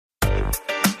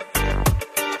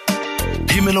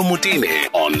Tumelo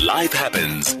Mutine on Life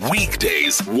Happens,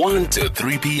 weekdays 1 to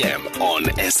 3 p.m. on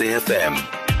SAFM.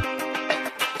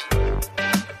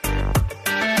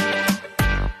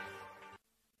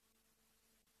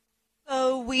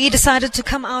 We decided to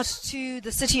come out to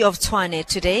the city of Tshwane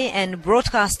today and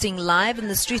broadcasting live in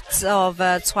the streets of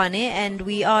Tshwane, and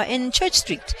we are in Church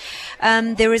Street.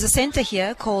 There is a center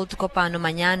here called Kopano,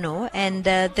 Manyano, and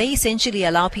they essentially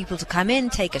allow people to come in,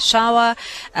 take a shower,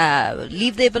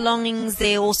 leave their belongings.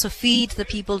 They also feed the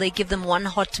people. They give them one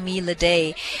hot meal a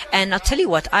day. And I'll tell you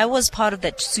what, I was part of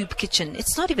that soup kitchen.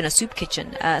 It's not even a soup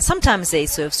kitchen. Sometimes they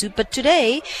serve soup, but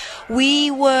today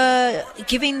we were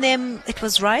giving them, it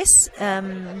was rice,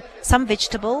 some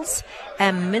vegetables,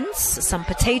 mince, some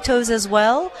potatoes as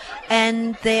well,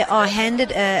 and they are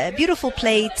handed a beautiful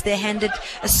plate. They're handed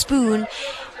a spoon.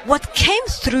 What came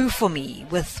through for me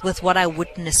with what I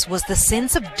witnessed was the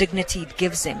sense of dignity it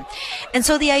gives them. And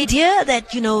so the idea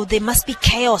that, there must be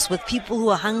chaos with people who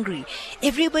are hungry.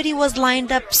 Everybody was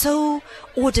lined up so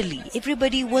orderly.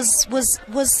 Everybody was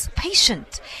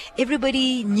patient.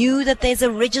 Everybody knew that there's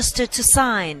a register to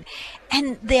sign.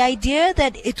 And the idea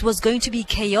that it was going to be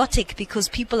chaotic because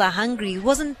people are hungry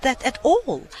wasn't that at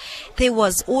all. There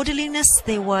was orderliness,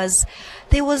 there was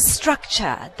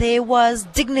structure, there was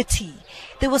dignity.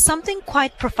 There was something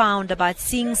quite profound about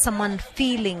seeing someone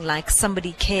feeling like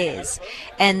somebody cares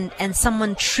and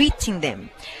someone treating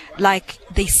them like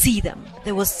they see them.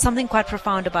 There was something quite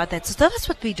profound about that. So that's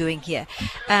what we're doing here.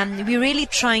 We're really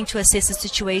trying to assess the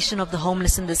situation of the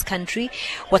homeless in this country.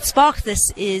 What sparked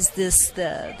this is the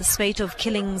spate of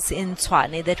killings in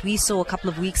Tshwane that we saw a couple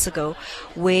of weeks ago,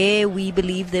 where we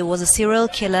believe there was a serial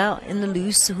killer in the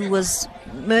loose who was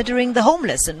murdering the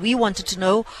homeless, and we wanted to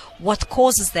know what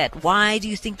causes that. Why do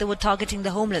you think they were targeting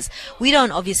the homeless? We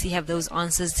don't obviously have those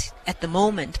answers at the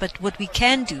moment, but what we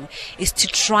can do is to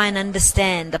try and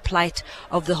understand the plight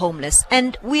of the homeless.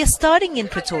 And we are starting in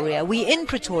Pretoria. We're in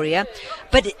Pretoria,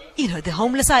 but the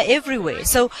homeless are everywhere.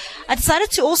 So I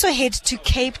decided to also head to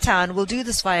Cape Town. We'll do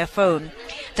this via phone.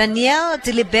 Daniele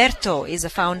Diliberto is a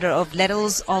founder of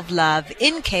Ladles of Love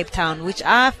in Cape Town, which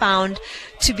I found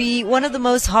to be one of the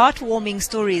most heartwarming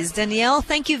stories. Daniele,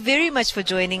 thank you very much for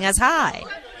joining us. Hi.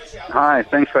 Hi,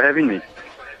 thanks for having me.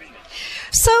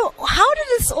 So how did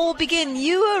this all begin?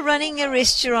 You were running a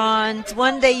restaurant.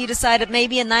 One day you decided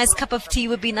maybe a nice cup of tea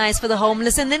would be nice for the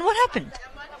homeless, and then what happened?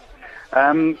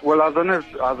 Well, I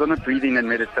was on a breathing and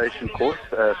meditation course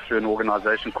through an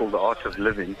organization called the Art of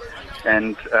Living,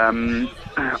 and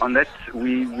on that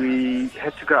we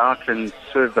had to go out and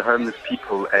serve the homeless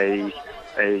people a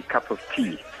cup of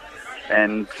tea.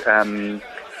 And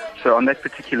so on that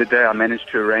particular day, I managed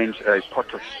to arrange a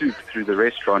pot of soup through the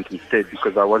restaurant instead,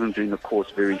 because I wasn't doing the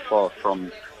course very far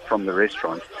from the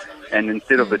restaurant. And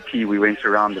instead of the tea, we went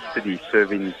around the city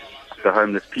serving the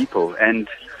homeless people. And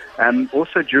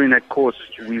also during that course,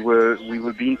 we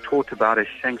were being taught about a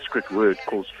Sanskrit word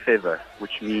called seva,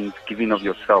 which means giving of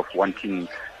yourself, wanting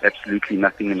absolutely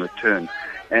nothing in return.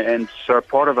 And so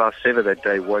part of our seva that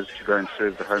day was to go and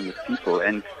serve the homeless people.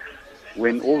 And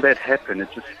when all that happened, it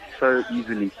just so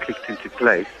easily clicked into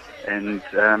place, and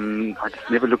I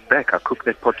just never looked back. I cooked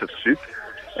that pot of soup,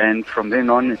 and from then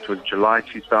on, it was July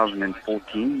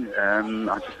 2014,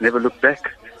 I just never looked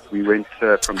back. We went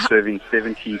from serving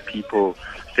 70 people,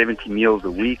 70 meals a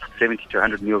week, 70 to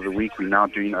 100 meals a week. We're now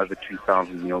doing over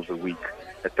 2,000 meals a week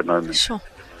at the moment. Sure.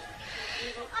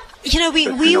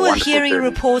 We were hearing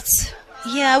reports.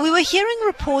 Yeah, we were hearing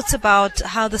reports about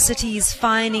how the city is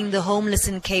fining the homeless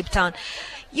in Cape Town.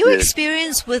 Your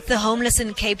experience with the homeless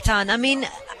in Cape Town, I mean,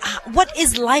 what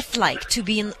is life like to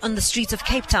be on the streets of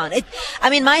Cape Town?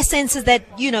 My sense is that,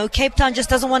 Cape Town just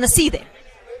doesn't want to see them.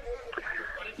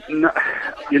 No,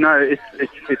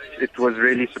 it was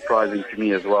really surprising to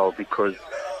me as well, because,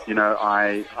 the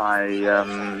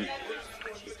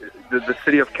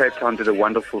city of Cape Town did a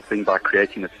wonderful thing by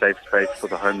creating a safe space for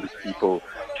the homeless people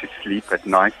to sleep at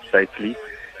night safely.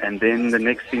 And then the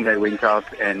next thing, they went out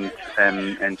and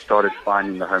started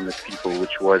finding the homeless people,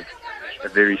 which was a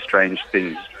very strange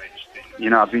thing.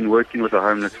 I've been working with the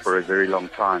homeless for a very long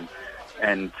time,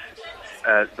 and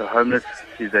the homeless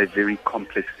is a very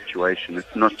complex situation.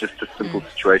 It's not just a simple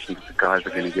situation that the guys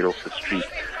are going to get off the street.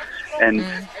 And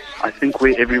I think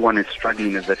where everyone is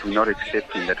struggling is that we're not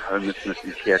accepting that homelessness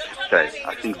is here to stay.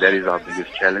 I think that is our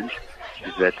biggest challenge,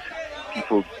 is that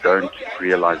people don't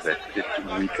realize that.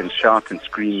 We can shout and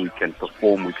scream, we can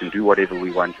perform, we can do whatever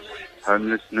we want.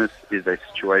 Homelessness is a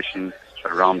situation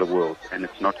around the world, and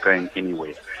it's not going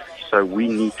anywhere. So we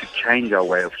need to change our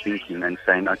way of thinking and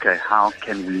saying, okay, how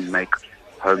can we make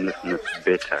homelessness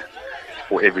better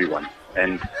for everyone?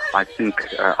 And I think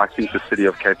the city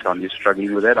of Cape Town is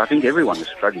struggling with that. I think everyone is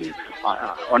struggling.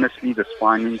 Honestly, this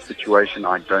finding situation,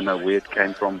 I don't know where it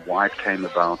came from, why it came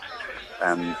about,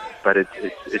 but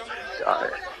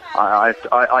I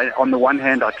on the one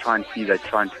hand, I try and see they're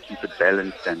trying to keep it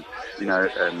balanced and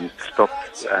stop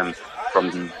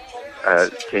from the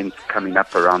tents coming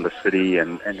up around the city,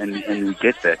 and we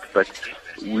get that, but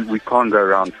we can't go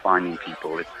around finding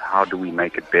people. It's how do we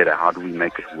make it better? How do we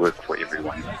make it work for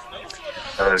everyone?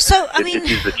 So I mean, it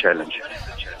is a challenge.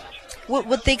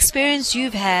 With the experience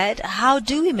you've had, how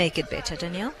do we make it better,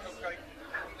 Daniele?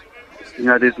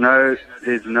 There's no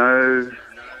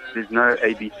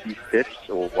ABC steps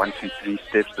or 1, 2, 3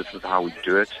 steps. This is how we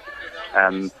do it.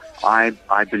 I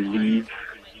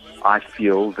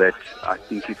feel that I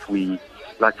think if we,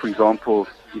 like for example,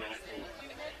 if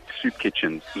soup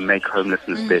kitchens make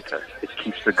homelessness better, it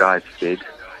keeps the guys fed.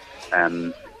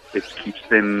 It keeps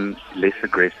them less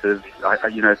aggressive.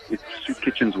 If soup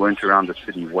kitchens weren't around the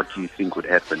city, what do you think would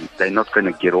happen? They're not going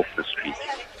to get off the street.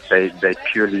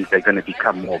 They're going to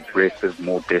become more aggressive,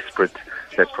 more desperate.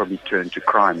 They probably turn to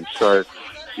crime. So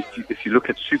if you look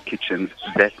at soup kitchens,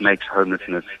 that makes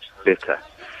homelessness better.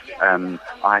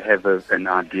 I have an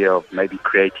idea of maybe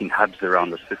creating hubs around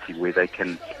the city where they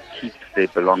can keep their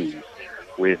belongings,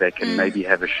 where they can maybe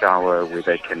have a shower, where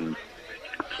they can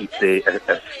keep a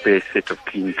spare set of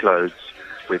clean clothes,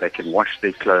 where they can wash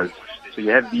their clothes. So you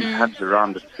have these hubs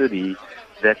around the city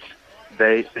that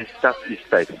their stuff is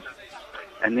safe.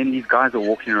 And then these guys are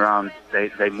walking around,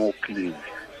 they're more clean.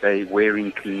 They're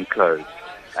wearing clean clothes.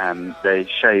 They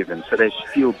shaven, so they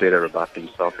feel better about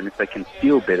themselves. And if they can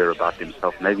feel better about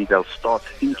themselves, maybe they'll start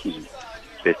thinking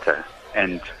better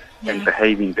and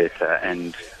behaving better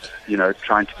and,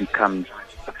 trying to become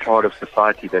a part of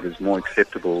society that is more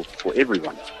acceptable for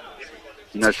everyone.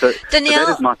 So that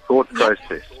is my thought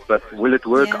process. But will it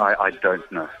work? Yeah. I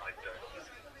don't know.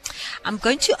 I'm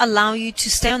going to allow you to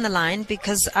stay on the line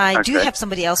because I do have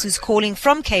somebody else who's calling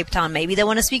from Cape Town. Maybe they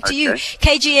want to speak to you.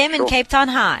 KGM in Cape Town,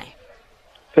 hi.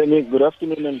 Penny, good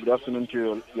afternoon, and good afternoon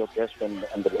to your guest and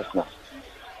the listeners.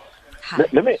 Hi.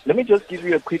 Let me just give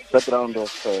you a quick background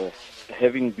of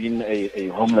having been a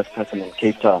homeless person in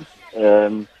Cape Town.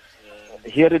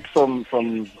 Hear it from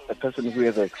a person who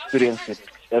has experienced it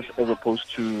as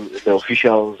opposed to the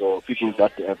officials or people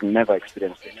that have never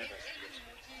experienced it.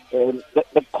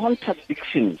 The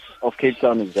contradictions of Cape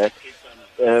Town is that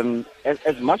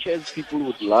as much as people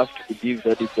would love to believe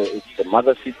that it's the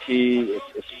mother city,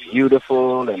 it's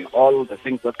beautiful and all the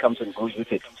things that comes and goes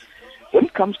with it, when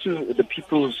it comes to the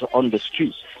peoples on the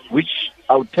streets, which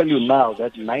I would tell you now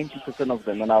that 90% of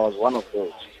them, and I was one of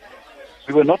those,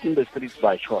 we were not in the streets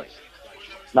by choice.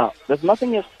 Now, there's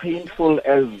nothing as painful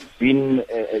as being,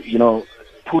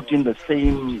 put in the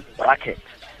same bracket,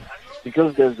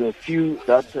 because there's a few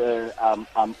that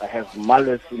have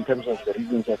malice in terms of the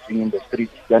reasons of being in the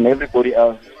streets, then everybody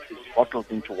else is bottled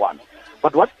into one.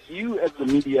 But what you as the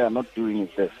media are not doing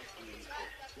is this.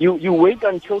 You wait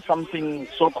until something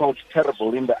so-called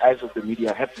terrible in the eyes of the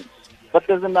media happens. But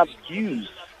there's an abuse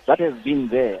that has been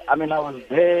there. I mean, I was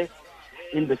there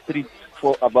in the streets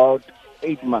for about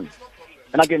 8 months.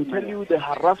 And I can tell you the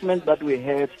harassment that we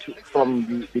had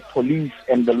from the police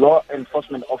and the law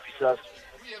enforcement officers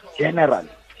generally.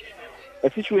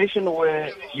 A situation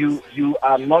where you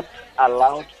are not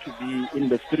allowed to be in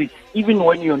the streets, even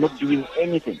when you're not doing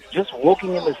anything. Just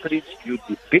walking in the streets, you'd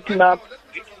be beaten up,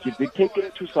 you'd be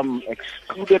taken to some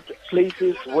excluded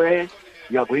places where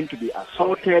you are going to be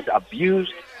assaulted,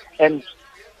 abused, and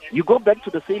you go back to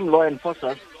the same law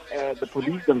enforcers, the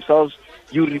police themselves,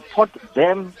 you report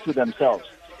them to themselves.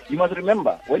 You must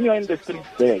remember, when you're in the streets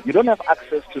there, you don't have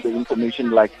access to the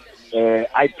information like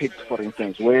IPIC, for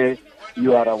instance, where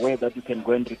you are aware that you can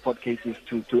go and report cases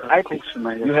to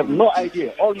IPIC. You have no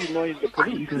idea. All you know is the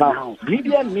police. Now,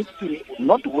 media needs to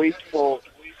not wait for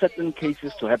certain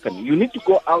cases to happen. You need to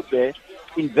go out there.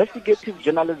 Investigative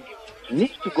journalists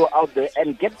need to go out there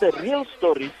and get the real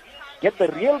stories, get the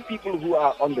real people who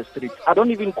are on the streets. I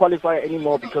don't even qualify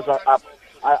anymore because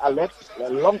I left a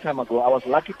long time ago. I was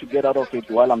lucky to get out of it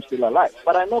while I'm still alive.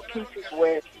 But I know cases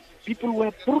where people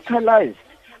were brutalized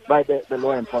by the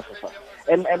law enforcement.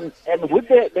 And with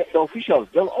the officials,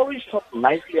 they'll always talk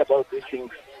nicely about these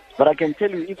things. But I can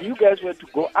tell you, if you guys were to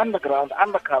go underground,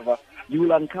 undercover, you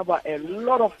will uncover a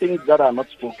lot of things that are not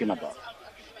spoken about.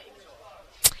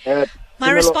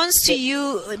 My response to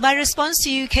you,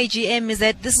 KGM, is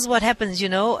that this is what happens.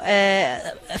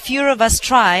 A few of us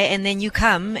try, and then you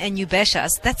come and you bash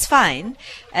us. That's fine.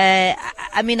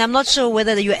 I mean, I'm not sure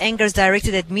whether your anger is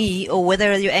directed at me or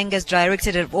whether your anger is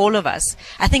directed at all of us.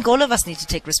 I think all of us need to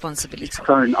take responsibility.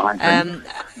 Phone, Ivan.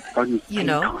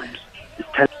 No,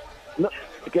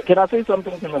 can I say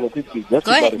something quickly? Go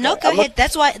ahead. No, go ahead.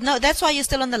 That's why you're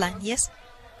still on the line. Yes.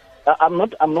 I'm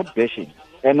not bashing.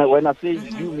 And when I say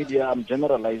you media, I'm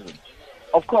generalizing.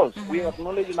 Of course, we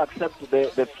acknowledge and accept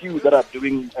the few that are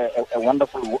doing a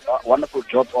wonderful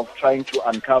job of trying to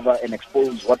uncover and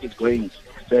expose what is going,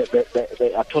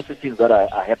 the atrocities that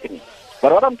are happening.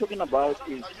 But what I'm talking about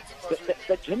is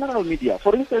the general media.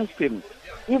 For instance, Tim,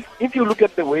 if you look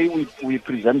at the way we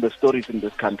present the stories in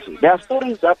this country, there are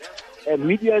stories that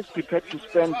media is prepared to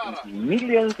spend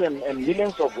millions and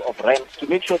millions of rands to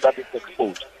make sure that it's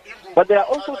exposed. But there are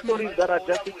also stories that are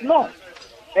just ignored.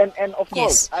 And of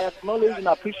course, I acknowledge and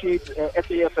appreciate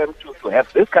SAFM to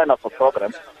have this kind of a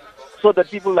program so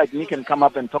that people like me can come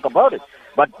up and talk about it.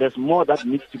 But there's more that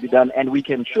needs to be done, and we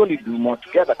can surely do more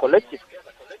together, collectively.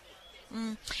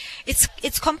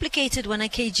 It's complicated when I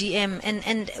KGM,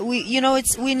 and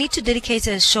we need to dedicate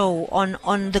a show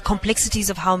on the complexities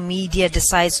of how media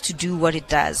decides to do what it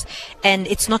does. And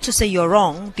it's not to say you're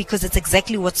wrong, because it's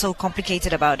exactly what's so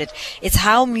complicated about it. It's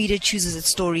how media chooses its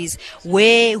stories,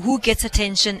 who gets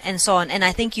attention, and so on. And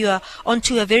I think you are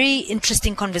onto a very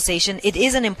interesting conversation. It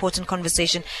is an important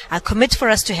conversation. I commit for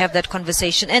us to have that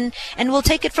conversation, and we'll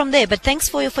take it from there. But thanks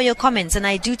for your comments, and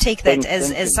I do take that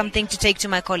as something to take to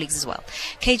my colleagues as well.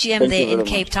 KGM there in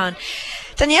Cape Town.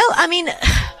 Danielle, I mean,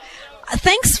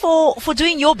 thanks for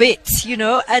doing your bit,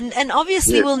 and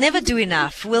obviously we'll never do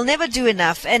enough.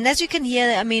 And as you can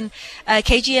hear, I mean,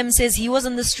 KGM says he was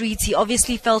on the streets. He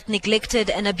obviously felt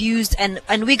neglected and abused, and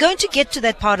we're going to get to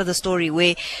that part of the story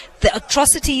where the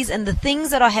atrocities and the things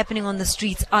that are happening on the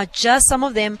streets are just, some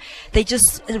of them, they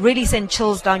just really send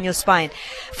chills down your spine.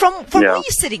 From where you're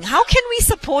sitting, how can we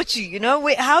support you?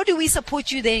 How do we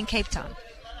support you there in Cape Town?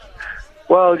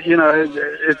 Well,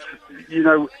 it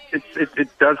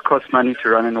does cost money to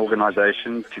run an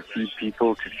organization, to feed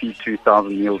people, to feed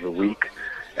 2,000 meals a week.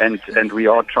 And we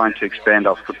are trying to expand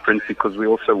our footprint because we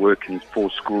also work in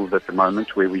 4 schools at the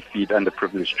moment where we feed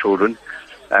underprivileged children.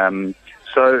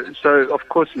 So of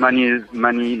course,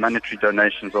 monetary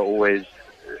donations are always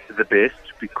the best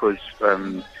because,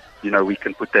 we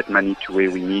can put that money to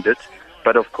where we need it.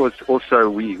 But of course, also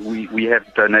we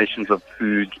have donations of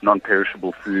food,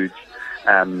 non-perishable foods,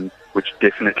 which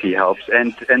definitely helps.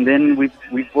 And then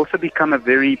we've also become a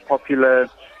very popular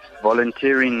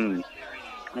volunteering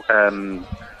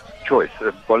choice,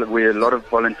 where a lot of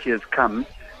volunteers come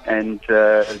and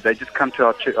they just come to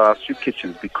our soup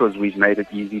kitchens because we've made it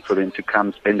easy for them to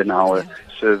come, spend an hour,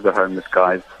 serve the homeless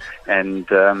guys, and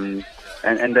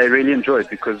they really enjoy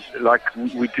it because,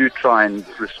 we do try and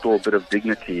restore a bit of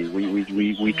dignity.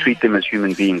 We treat them as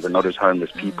human beings and not as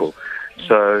homeless people.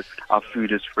 So our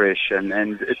food is fresh, and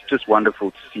it's just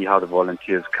wonderful to see how the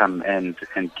volunteers come and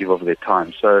give of their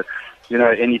time. So,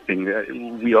 anything.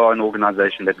 We are an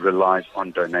organization that relies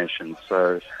on donations.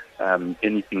 So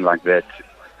anything like that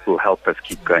will help us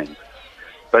keep going.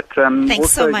 But thanks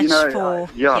also, so much for...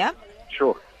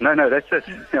 Sure. No, that's it.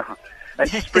 Yeah. And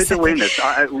spread awareness.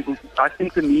 I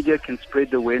think the media can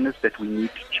spread the awareness that we need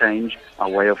to change our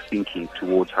way of thinking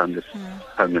towards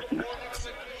homelessness.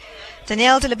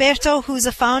 Daniele Diliberto, who's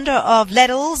a founder of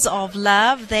Ladles of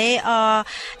Love, they are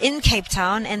in Cape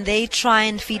Town and they try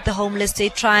and feed the homeless. They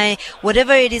try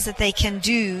whatever it is that they can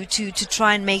do to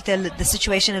try and make the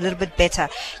situation a little bit better.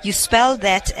 You spell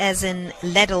that as in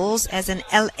Ladles, as in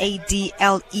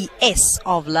Ladles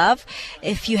of Love.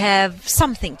 If you have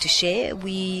something to share,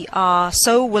 we are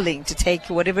so willing to take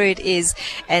whatever it is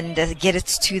and get it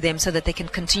to them so that they can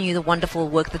continue the wonderful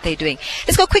work that they're doing.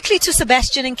 Let's go quickly to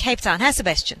Sebastian in Cape Town. Hi,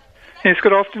 Sebastian. Yes,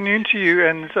 good afternoon to you,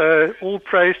 and all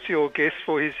praise to your guest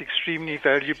for his extremely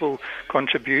valuable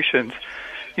contributions.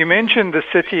 You mentioned the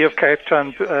city of Cape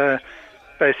Town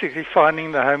basically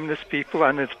fining the homeless people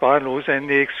under its bylaws, and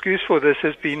the excuse for this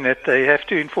has been that they have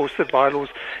to enforce the bylaws,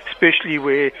 especially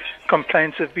where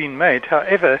complaints have been made.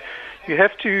 However, you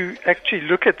have to actually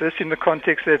look at this in the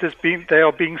context that they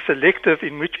are being selective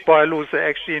in which bylaws they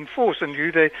actually enforce and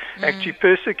who they actually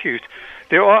persecute.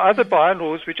 There are other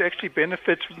bylaws which actually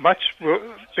benefit much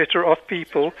better off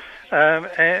people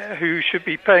who should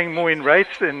be paying more in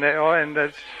rates than they are, and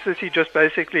the city just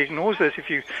basically ignores this. If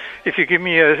you give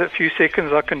me a few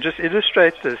seconds, I can just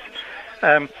illustrate this.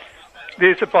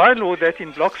 there's a bylaw that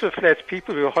in blocks of flats,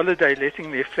 people who are holiday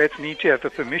letting their flats need to have a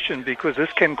permission because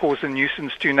this can cause a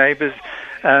nuisance to neighbours.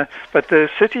 But the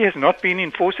city has not been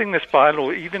enforcing this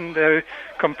bylaw, even though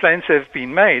complaints have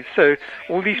been made. So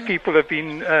all these people have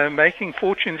been making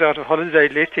fortunes out of holiday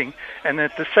letting, and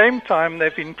at the same time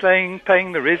they've been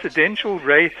paying the residential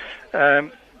rates,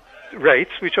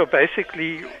 which are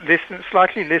basically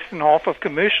slightly less than half of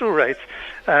commercial rates,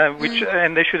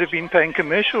 and they should have been paying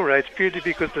commercial rates purely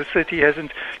because the city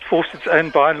hasn't forced its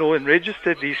own bylaw and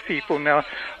registered these people. Now,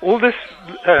 all this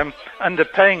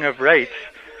underpaying of rates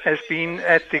has been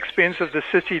at the expense of the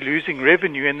city losing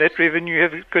revenue, and that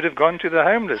revenue could have gone to the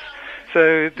homeless.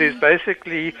 So there's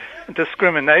basically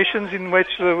discriminations in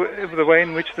which the way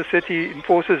in which the city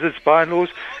enforces its bylaws,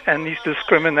 and these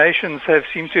discriminations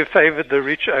seem to have favoured the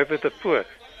rich over the poor.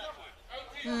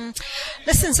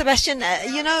 Listen, Sebastian,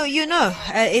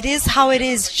 it is how it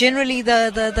is. Generally,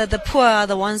 the poor are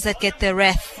the ones that get their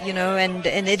wrath, and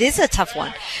it is a tough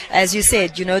one. As you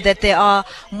said, that there are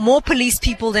more police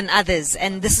people than others,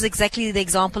 and this is exactly the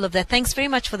example of that. Thanks very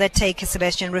much for that take,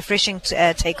 Sebastian. Refreshing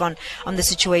take on the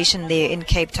situation there in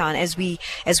Cape Town. As we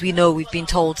know, we've been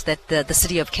told that the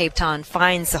city of Cape Town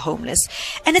finds the homeless,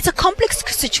 and it's a complex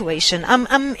situation.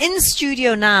 I'm in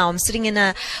studio now. I'm sitting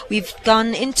we've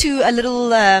gone into a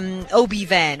little OB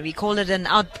van. We call it an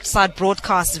outside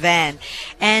broadcast van.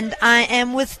 And I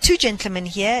am with two gentlemen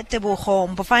here, Tebogo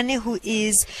Mpufane, who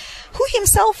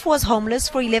himself was homeless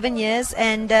for 11 years,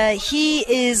 and he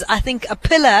is, I think, a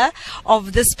pillar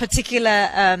of this particular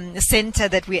center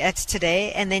that we're at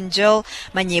today. And then Joel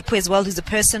Manyepe as well, who's a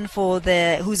chairperson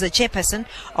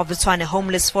of the Tshwane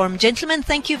Homeless Forum. Gentlemen,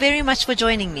 thank you very much for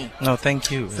joining me. No, thank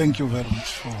you. Thank you very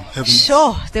much for having me.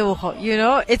 Sure,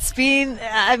 Tebogo, it's been,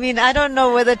 I don't know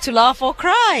whether to laugh or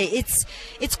cry. It's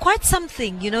quite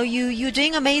something, you're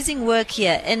doing amazing work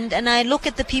here, and I look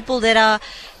at the people that are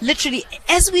literally,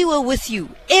 as we were with you,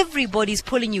 everybody's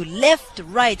pulling you left,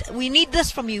 right. We need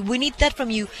this from you. We need that from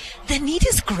you. The need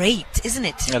is great, isn't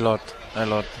it? A lot.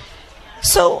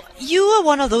 So you were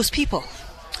one of those people.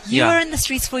 You Yeah. were in the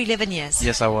streets for 11 years.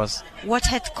 Yes, I was. What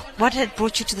had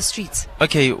brought you to the streets?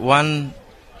 Okay,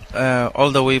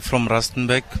 all the way from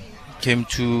Rustenburg, came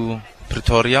to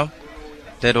Pretoria.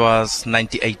 That was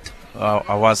 98.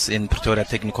 I was in Pretoria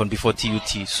Technikon before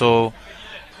TUT. So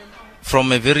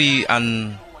from a very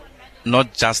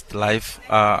not just life,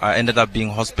 I ended up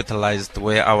being hospitalized,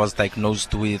 where I was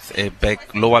diagnosed with a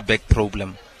lower back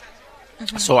problem.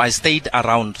 Mm-hmm. So I stayed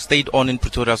on in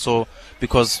Pretoria. So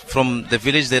because from the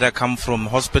village that I come from,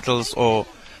 hospitals or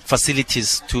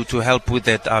facilities to help with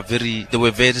that they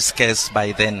were very scarce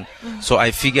by then. Mm-hmm. So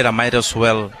I figured I might as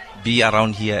well be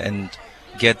around here and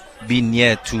be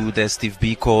near to the Steve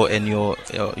Biko and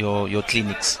your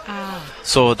clinics.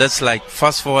 So that's like,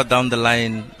 fast forward down the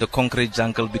line, the concrete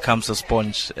jungle becomes a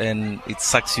sponge and it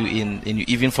sucks you in, and you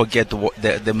even forget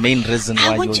the main reason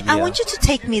why you're here. I want you to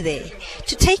take me there,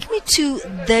 to take me to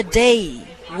the day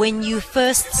when you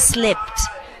first slept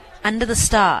under the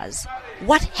stars.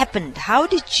 What happened? How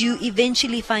did you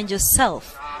eventually find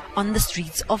yourself on the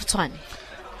streets of Tshwane?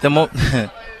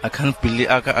 I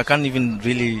can't even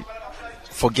really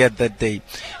forget that day.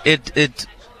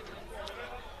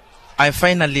 I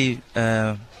finally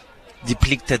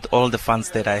depleted all the funds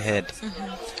that I had,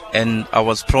 mm-hmm. and I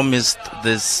was promised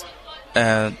this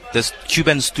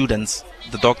Cuban students,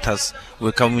 the doctors,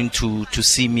 were coming to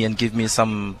see me and give me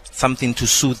something to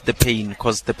soothe the pain,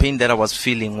 because the pain that I was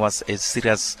feeling was a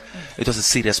serious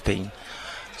pain.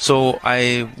 So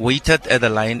I waited at the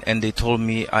line, and they told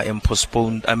me I am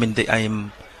postponed.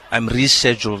 I'm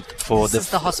rescheduled for the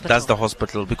hospital. That's the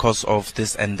hospital because of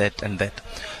this and that and that.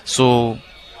 So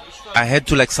I had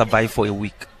to survive for a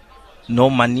week. No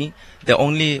money. The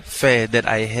only fare that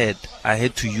I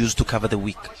had to use to cover the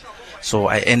week. So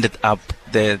I ended up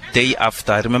the day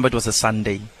after. I remember it was a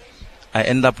Sunday. I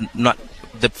ended up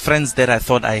the friends that I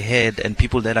thought I had and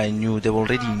people that I knew, they were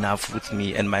already enough with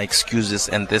me and my excuses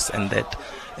and this and that.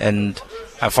 And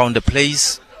I found a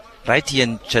place right here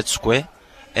in Church Square.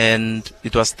 And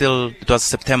it was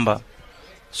September,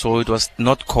 so it was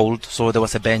not cold, so there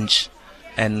was a bench,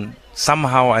 and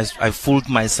somehow I fooled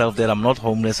myself that I'm not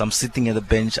homeless. I'm sitting at the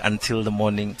bench until the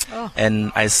morning,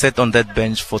 and I sat on that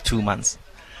bench for 2 months.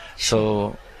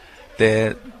 So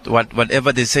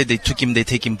whatever they say, they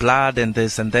take him blood and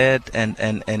this and that,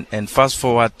 and fast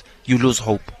forward, you lose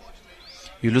hope.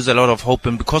 You lose a lot of hope,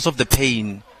 and because of the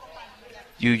pain,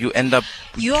 you end up...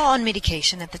 You are on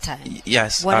medication at the time?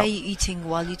 Yes. What are you eating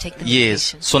while you take the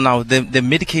medication? Yes. So now the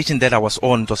medication that I was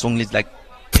on was only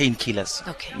painkillers.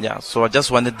 Okay. Yeah. So I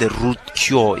just wanted the root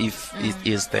cure if it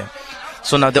is there.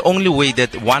 So now the only way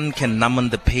that one can numb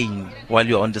the pain while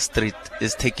you're on the street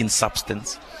is taking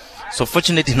substance. So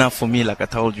fortunate enough for me, like I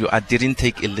told you, I didn't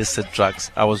take illicit drugs.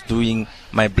 I was doing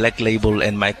my black label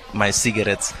and my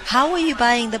cigarettes. How are you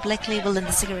buying the black label and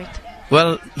the cigarette?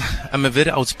 Well, I'm a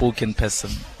very outspoken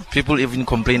person. People even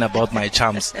complain about my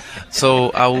charms. So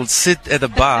I will sit at a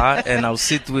bar and I'll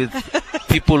sit with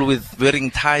people with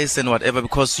wearing ties and whatever,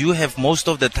 because you have most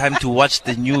of the time to watch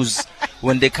the news.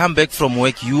 When they come back from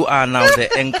work, you are now the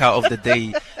anchor of the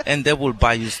day, and they will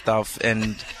buy you stuff,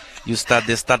 and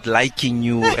they start liking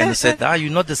you and said, you're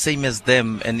not the same as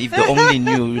them. And if they only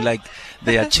knew, like,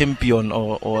 they are champion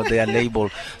or they are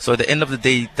label. So at the end of the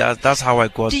day, that's how I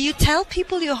got. Do you tell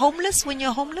people you're homeless when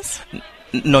you're homeless?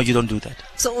 No, you don't do that.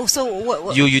 So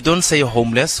what? You don't say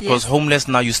homeless, because Yes. homeless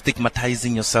now you're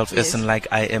stigmatizing yourself Yes. as in like,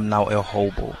 I am now a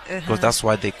hobo, because that's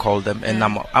why they call them. And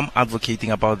I'm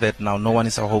advocating about that now. No one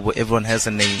is a hobo. Everyone has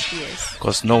a name, Yes.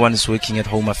 because no one is working at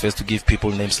Home Affairs to give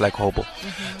people names like hobo.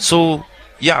 So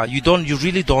yeah, you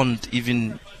really don't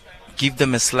even give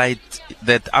them a slight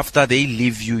that after they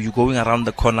leave you, you're going around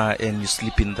the corner and you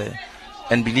sleep in there.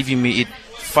 And believe you me,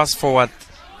 fast forward,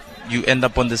 you end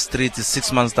up on the streets.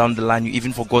 6 months down the line, you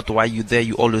even forgot why you're there.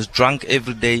 You always drunk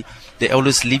every day. They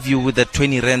always leave you with that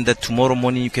 20 rand that tomorrow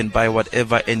morning you can buy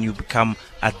whatever, and you become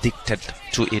addicted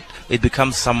to it. It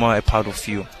becomes somehow a part of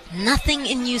you. Nothing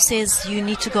in you says you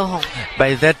need to go home.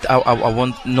 By that, I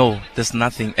want, no, there's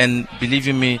nothing. And believe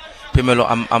you me, Pamelo,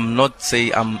 I'm not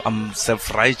saying I'm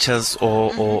self-righteous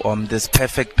or I'm this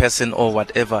perfect person or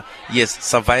whatever. Yes,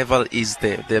 survival is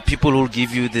there. There are people who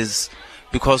give you this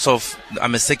because of,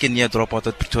 I'm a second-year dropout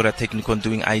at Pretoria Technical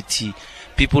doing IT.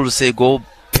 People will say, go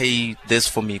pay this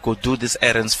for me, go do this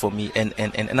errands for me, and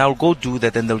I'll go do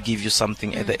that, and they'll give you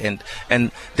something at the end.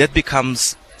 And that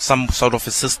becomes some sort of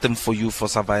a system for you for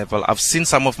survival. I've seen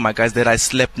some of my guys that I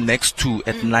slept next to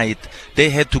at night. They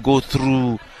had to go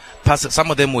through,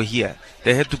 some of them were here.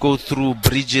 They had to go through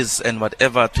bridges and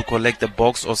whatever to collect a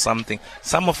box or something.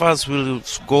 Some of us will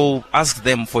go ask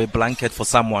them for a blanket for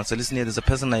someone. So listen here, there's a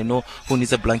person I know who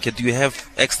needs a blanket. Do you have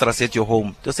extras at your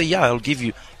home? They'll say, yeah, I'll give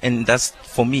you. And that's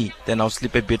for me. Then I'll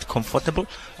sleep a bit comfortable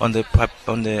on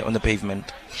the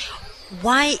pavement.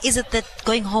 Why is it that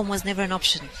going home was never an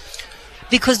option?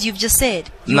 Because you've just said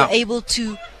you No. were able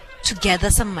to gather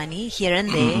some money here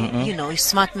and there. You know, you're a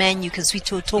smart man, you can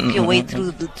talk your way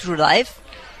through life.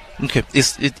 Okay,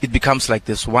 it becomes like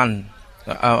this. One,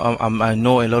 I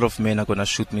know a lot of men are going to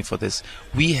shoot me for this.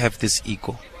 We have this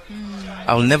ego.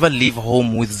 I'll never leave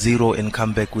home with zero and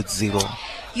come back with zero.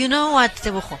 You know what,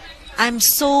 Tebogo? I'm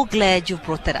so glad you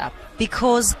brought that up,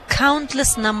 because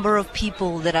countless number of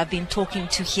people that I've been talking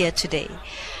to here today,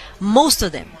 most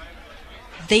of them,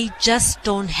 they just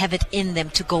don't have it in them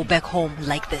to go back home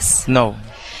like this. No.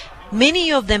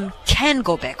 Many of them can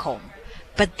go back home,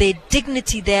 but their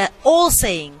dignity, they're all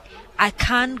saying, I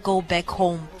can't go back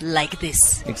home like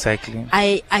this. Exactly.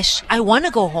 I want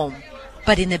to go home,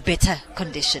 but in a better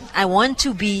condition. I want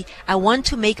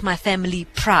to make my family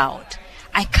proud.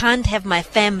 I can't have my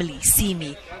family see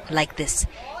me like this.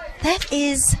 That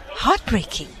is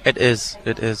heartbreaking. It is.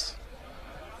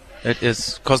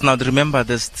 Because now remember,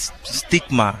 this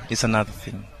stigma is another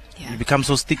thing. Yeah. You become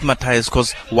so stigmatized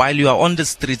because while you are on the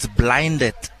streets,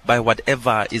 blinded by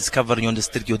whatever is covering you on the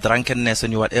street, your drunkenness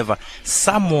and your whatever,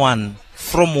 someone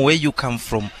from where you come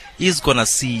from is gonna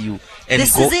see you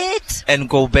and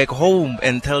go back home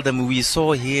and tell them, we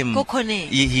saw him.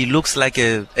 He looks like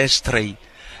a ashtray.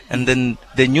 And then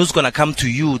the news gonna come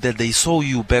to you that they saw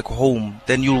you back home.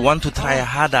 Then you'll want to try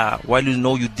harder while you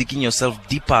know you're digging yourself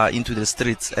deeper into the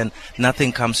streets and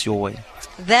nothing comes your way.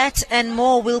 That and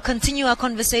more. We'll continue our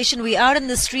conversation. We are in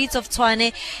the streets of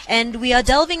Tshwane and we are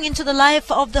delving into the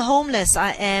life of the homeless.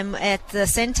 I am at the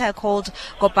center called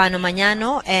Kopano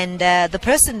Manyano, and the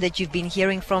person that you've been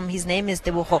hearing from, his name is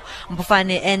Tebogo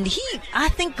Mpufane, and he, I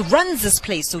think, runs this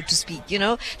place, so to speak. You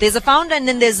know, there's a founder and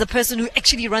then there's the person who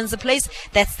actually runs the place.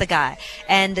 That's the guy.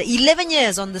 And 11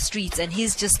 years on the streets, and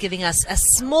he's just giving us a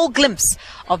small glimpse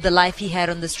of the life he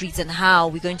had on the streets and how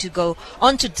we're going to go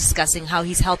on to discussing how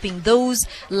he's helping those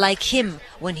like him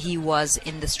when he was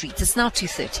in the streets. It's now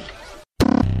 2:30.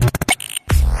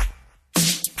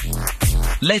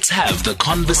 Let's have the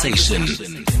conversation.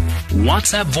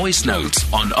 WhatsApp voice notes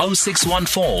on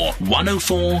 0614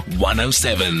 104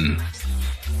 107.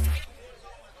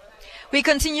 We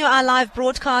continue our live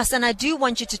broadcast, and I do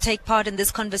want you to take part in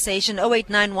this conversation.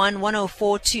 0891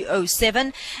 104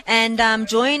 207, and I'm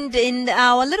joined in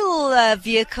our little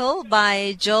vehicle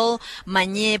by Joel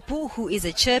Manyepe, who is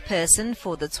a chairperson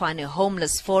for the Tshwane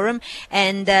Homeless Forum.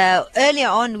 And earlier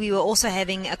on, we were also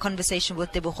having a conversation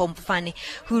with Tebogo Mpufane,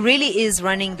 who really is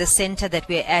running the center that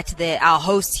we're at there, our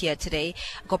host here today,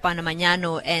 Kopano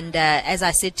Manyano. And as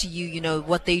I said to you, you know,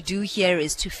 what they do here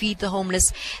is to feed the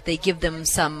homeless. They give them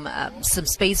some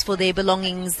space for their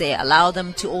belongings. They allow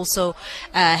them to also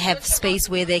have space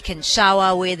where they can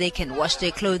shower, where they can wash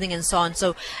their clothing and so on.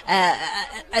 So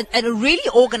a really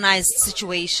organized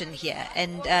situation here.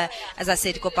 And as I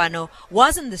said, Kopano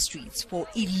was in the streets for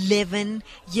 11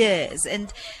 years.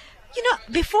 And, you know,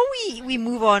 before we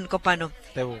move on, Kopano,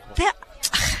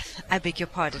 I beg your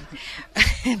pardon.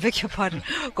 I beg your pardon.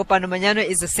 Kopano Manyano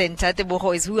is the center.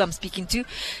 Tebogo is who I'm speaking to.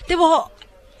 Tebogo,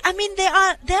 I mean, there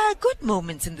are good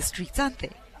moments in the streets, aren't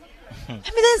there? I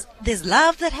mean, there's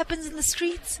love that happens in the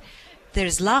streets.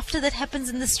 There's laughter that happens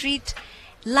in the street.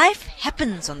 Life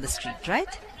happens on the street, right?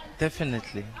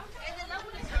 Definitely.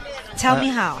 Tell me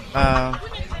how.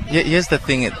 Here's the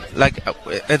thing. Like,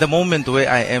 at the moment where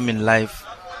I am in life,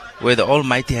 where the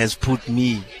Almighty has put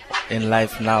me in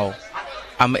life now,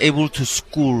 I'm able to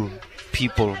school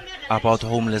people about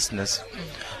homelessness.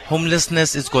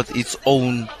 Homelessness has got its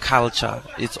own culture,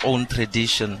 its own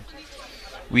tradition.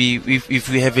 If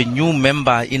we have a new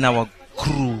member in our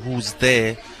crew who's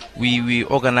there, we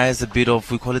organize a bit of,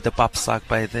 we call it a pap sack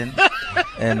by then,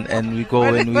 and we go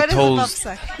and we toast.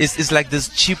 It's like this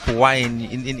cheap wine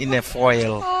in a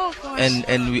foil,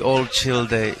 and we all chill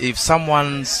there. If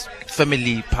someone's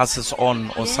family passes on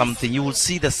or something, you will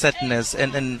see the sadness,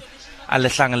 and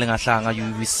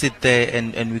we sit there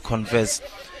and we converse.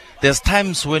 There's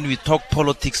times when we talk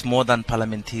politics more than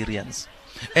parliamentarians,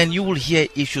 and you will hear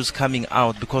issues coming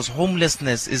out because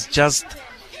homelessness is just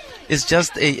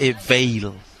a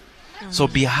veil. So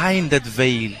behind that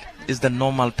veil is the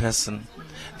normal person,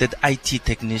 that IT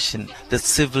technician, the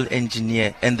civil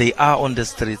engineer, and they are on the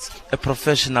streets, a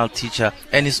professional teacher,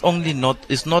 and it's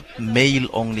not male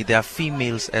only, there are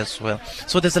females as well.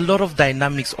 So there's a lot of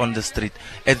dynamics on the street.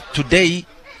 And today,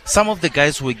 some of the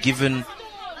guys were given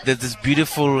these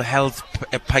beautiful health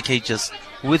packages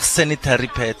with sanitary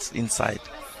pads inside.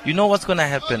 You know what's going to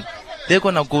happen? They're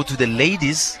going to go to the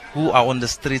ladies who are on the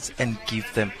streets and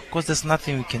give them, because there's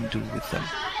nothing we can do with them.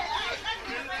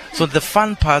 So the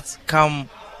fun parts come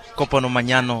Kopano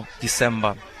Manyano,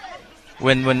 December,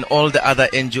 when all the other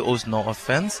NGOs, no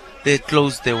offense, they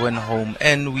closed, they went home,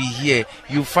 and we hear,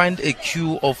 you find a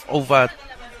queue of over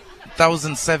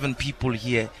 1,007 people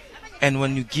here. And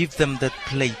when you give them that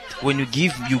plate, you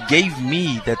gave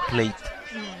me that plate,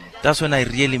 that's when I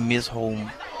really miss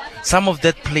home. Some of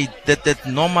that plate, that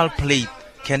normal plate,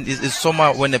 is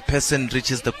somewhere when a person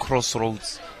reaches the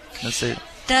crossroads. That's it.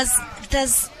 Does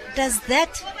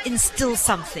that instill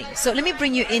something? So let me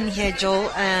bring you in here, Joel,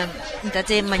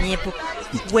 Ntate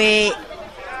Manyepe, where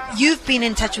you've been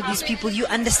in touch with these people, you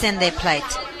understand their plight.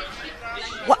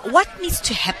 What needs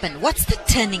to happen? What's the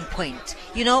turning point?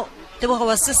 You know, I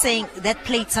was just saying that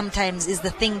plate sometimes is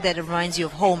the thing that reminds you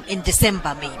of home in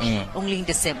December, maybe. Only in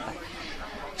December.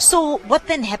 So what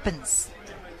then happens?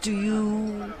 Do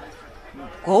you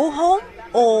go home?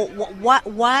 Or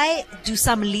why do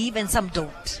some leave and some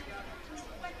don't?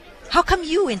 How come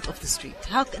you went off the street?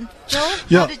 Joe?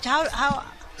 Yeah. How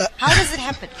does it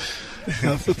happen?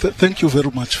 Thank you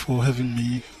very much for having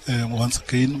me once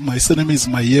again. My surname is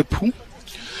Manyepe.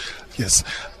 Yes.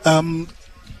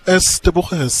 As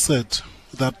Tebogo has said,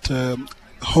 that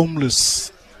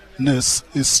homelessness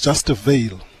is just a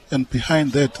veil, and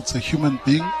behind that it's a human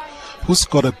being who's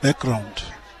got a background.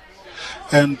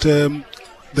 And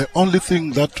the only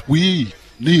thing that we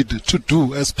need to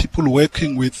do as people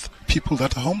working with people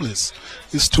that are homeless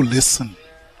is to listen,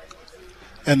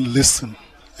 and listen,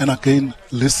 and again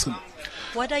listen.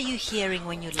 What are you hearing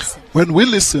when you listen? When we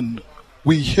listen,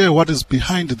 we hear what is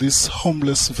behind this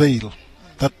homeless veil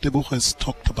that Tebogo has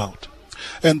talked about.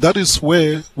 And that is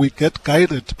where we get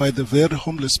guided by the very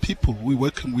homeless people we're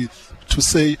working with to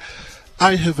say,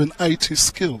 I have an IT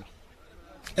skill.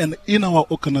 And in our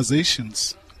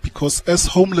organizations, because as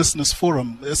Homelessness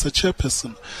Forum, as a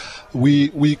chairperson,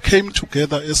 we came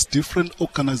together as different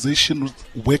organizations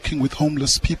working with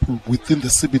homeless people within the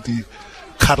CBD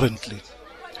currently.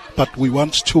 But we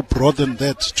want to broaden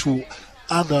that to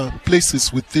other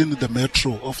places within the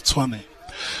metro of Tshwane.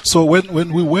 So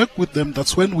when we work with them,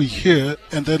 that's when we hear,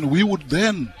 and then we would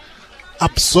then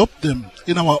absorb them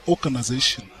in our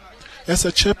organization. As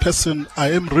a chairperson, I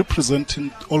am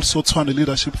representing also Tshwane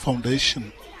Leadership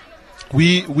Foundation.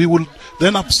 we will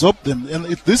then absorb them. And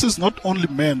this is not only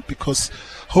men, because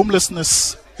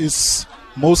homelessness is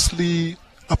mostly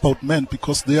about men,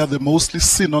 because they are the mostly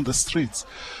seen on the streets.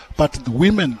 But the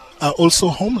women are also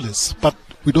homeless, but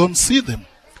we don't see them.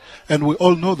 And we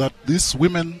all know that these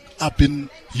women are being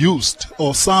used,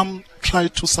 or some try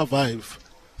to survive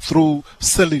through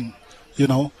selling,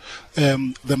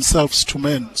 themselves to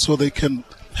men so they can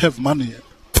have money,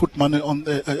 put money in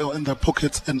their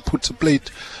pockets and put a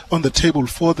plate on the table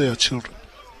for their children.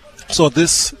 So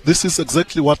this is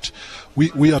exactly what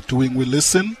we are doing. We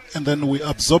listen, and then we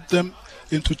absorb them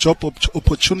into job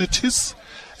opportunities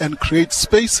and create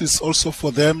spaces also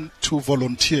for them to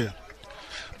volunteer.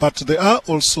 But there are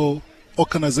also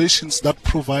organizations that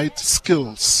provide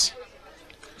skills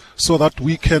so that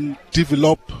we can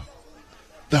develop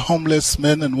the homeless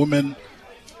men and women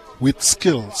with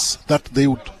skills that they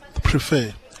would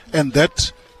prefer. And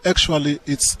that actually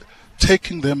it's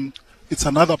taking them, it's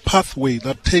another pathway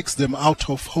that takes them out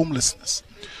of homelessness.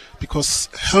 Because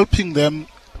helping them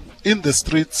in the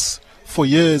streets for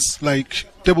years, like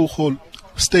Tebogo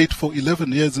stayed for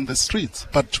 11 years in the streets,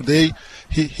 but today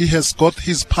he has got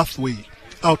his pathway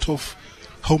out of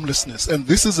homelessness. And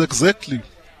this is exactly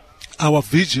our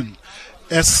vision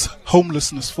as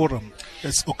Homelessness Forum,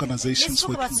 as organizations. Let's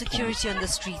talk about security on the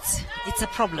streets. It's a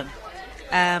problem.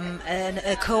 And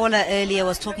a caller earlier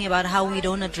was talking about how we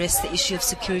don't address the issue of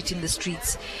security in the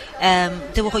streets.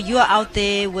 Tebogo, you are out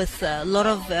there with a lot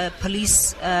of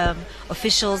police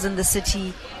officials in the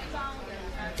city.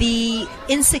 The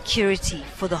insecurity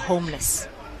for the homeless,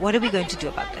 what are we going to do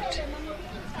about that?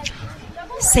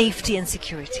 Safety and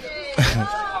security.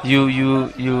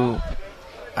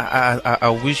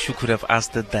 I wish you could have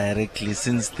asked it directly,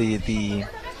 since the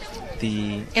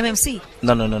MMC.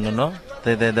 No.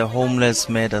 The homeless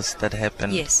matters that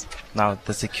happened. Yes. Now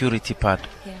the security part.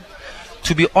 Yeah.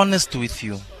 To be honest with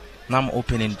you, now I'm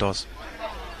opening doors.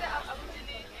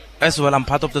 As well, I'm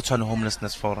part of the Tshwane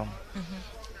Homelessness Forum. Mm-hmm.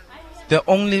 The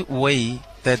only way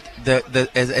that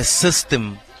a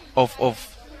system of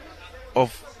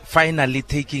finally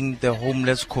taking the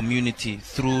homeless community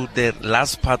through the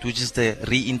last part, which is the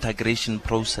reintegration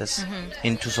process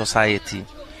into society,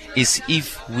 is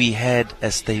if we had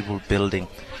a stable building.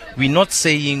 We're not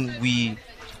saying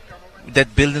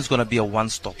that building's going to be a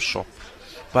one-stop shop,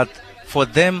 but for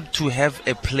them to have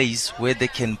a place where they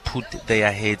can put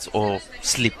their heads or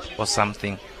sleep or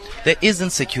something. There isn't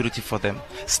security for them.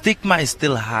 Stigma is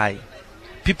still high.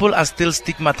 People are still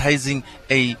stigmatizing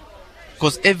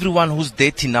because everyone who's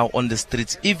dirty now on the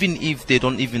streets, even if they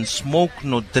don't even smoke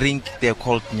nor drink, they're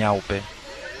called Manyepe.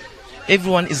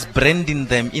 Everyone is branding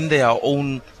them in their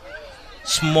own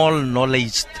small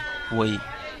knowledge way.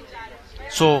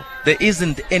 So there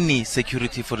isn't any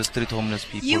security for the street homeless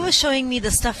people. You were showing me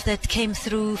the stuff that came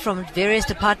through from various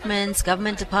departments,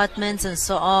 government departments and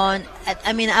so on.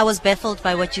 I mean, I was baffled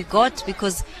by what you got,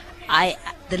 because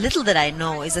the little that I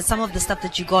know is that some of the stuff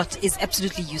that you got is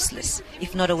absolutely useless,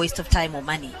 if not a waste of time or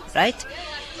money, right?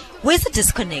 Where's the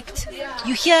disconnect?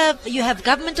 You have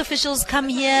government officials come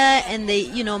here and they,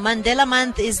 Mandela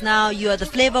month is now, you are the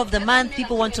flavor of the month,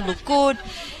 people want to look good.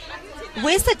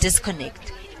 Where's the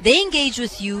disconnect? They engage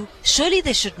with you. Surely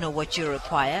they should know what you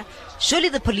require. Surely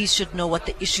the police should know what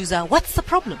the issues are. What's the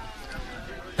problem?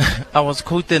 I was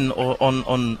quoting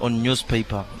on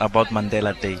newspaper about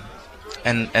Mandela Day,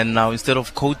 and now instead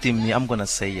of quoting me, I'm gonna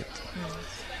say it.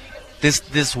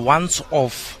 This once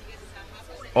of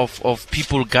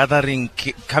people gathering,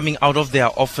 coming out of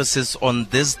their offices on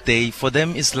this day, for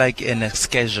them is like an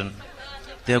excursion.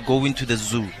 They're going to the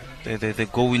zoo. They're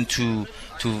going to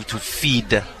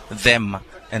feed them.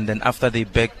 And then after they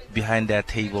back behind their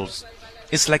tables,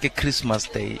 it's like a Christmas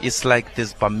day. It's like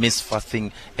this bar mitzvah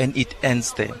thing, and it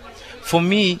ends there. For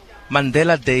me,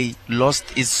 Mandela Day lost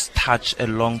its touch a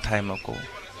long time ago.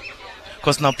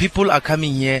 Because now people are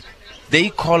coming here, they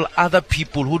call other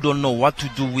people who don't know what to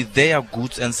do with their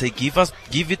goods and say, give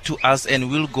it to us, and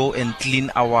we'll go and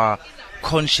clean our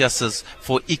consciences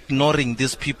for ignoring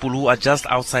these people who are just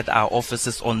outside our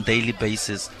offices on daily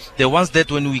basis. The ones that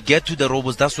when we get to the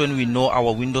robots, that's when we know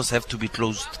our windows have to be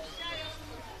closed.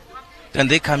 And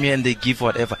they come here and they give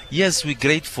whatever. Yes, we're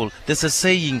grateful. There's a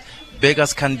saying,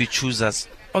 beggars can be choosers.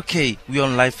 Okay, we're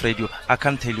on live radio. I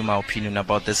can't tell you my opinion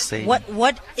about this saying.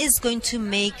 What is going to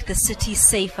make the city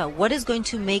safer? What is going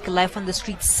to make life on the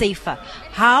streets safer?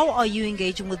 How are you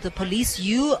engaging with the police?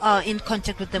 You are in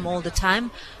contact with them all the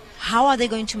time. How are they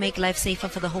going to make life safer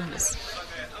for the homeless?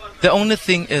 The only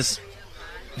thing is,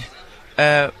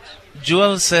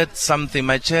 Joel said something,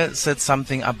 my chair said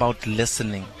something about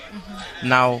listening.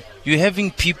 Now, you're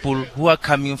having people who are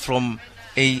coming from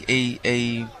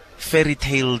a fairy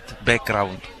tale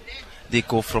background. They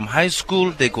go from high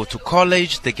school, they go to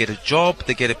college, they get a job,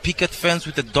 they get a picket fence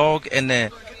with a dog and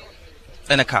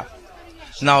a car.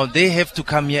 Now they have to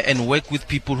come here and work with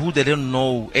people who they don't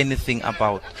know anything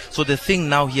about. So the thing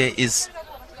now here is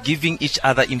giving each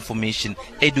other information,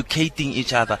 educating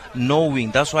each other,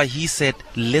 knowing. That's why he said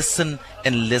listen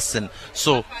and listen.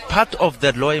 So part of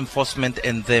the law enforcement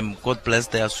and them, God bless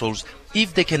their souls,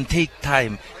 if they can take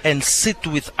time and sit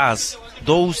with us,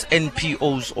 those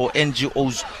NPOs or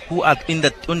NGOs who are in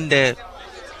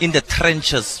the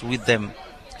trenches with them,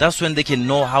 that's when they can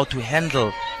know how to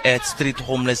handle a street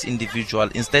homeless individual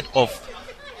instead of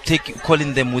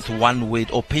calling them with one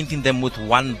word or painting them with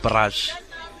one brush.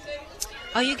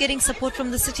 Are you getting support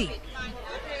from the city?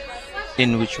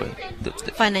 In which way?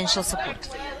 Financial support.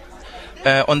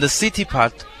 On the city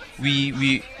part,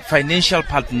 we financial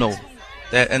part, no.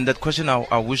 And that question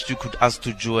I wish you could ask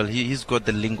to Joel. He's got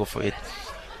the lingo for it.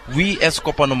 We as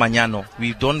Kopano Manyano,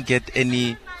 we don't get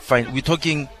any we're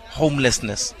talking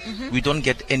homelessness. We don't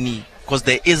get any, because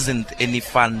there isn't any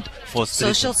fund for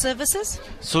social services.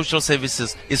 Social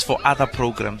services is for other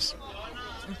programs.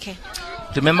 Okay.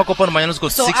 Remember, Kopano Manyano's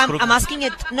got 6 programs. I'm asking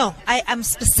it. No, I'm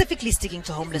specifically sticking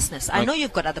to homelessness. I know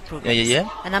you've got other programs. Yeah.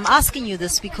 And I'm asking you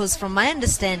this because, from my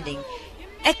understanding,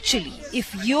 actually,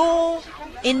 if your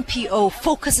NPO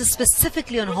focuses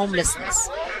specifically on homelessness,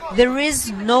 there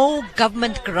is no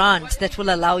government grant that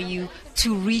will allow you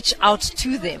to reach out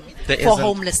to them for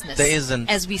homelessness. There isn't.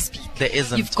 As we speak. There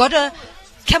isn't. You've got to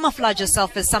camouflage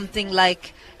yourself as something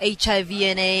like HIV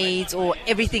and AIDS or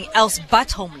everything else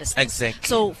but homelessness. Exactly.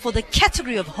 So for the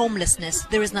category of homelessness,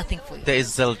 there is nothing for you. There is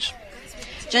zilch.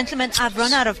 Gentlemen, I've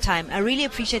run out of time. I really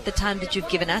appreciate the time that you've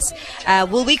given us.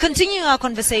 Will we continue our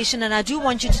conversation? And I do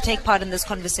want you to take part in this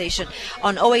conversation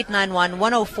on 0891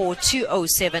 104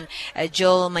 207.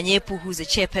 Joel Manyepe, who's the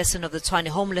chairperson of the Tshwane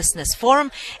Homelessness Forum,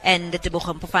 and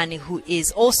Tebogo Mpufane, who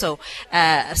is also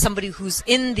somebody who's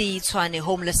in the Tshwane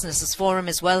Homelessness Forum,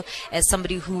 as well as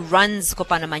somebody who runs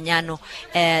Kopano Manyano,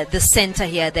 the center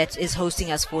here that is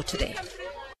hosting us for today.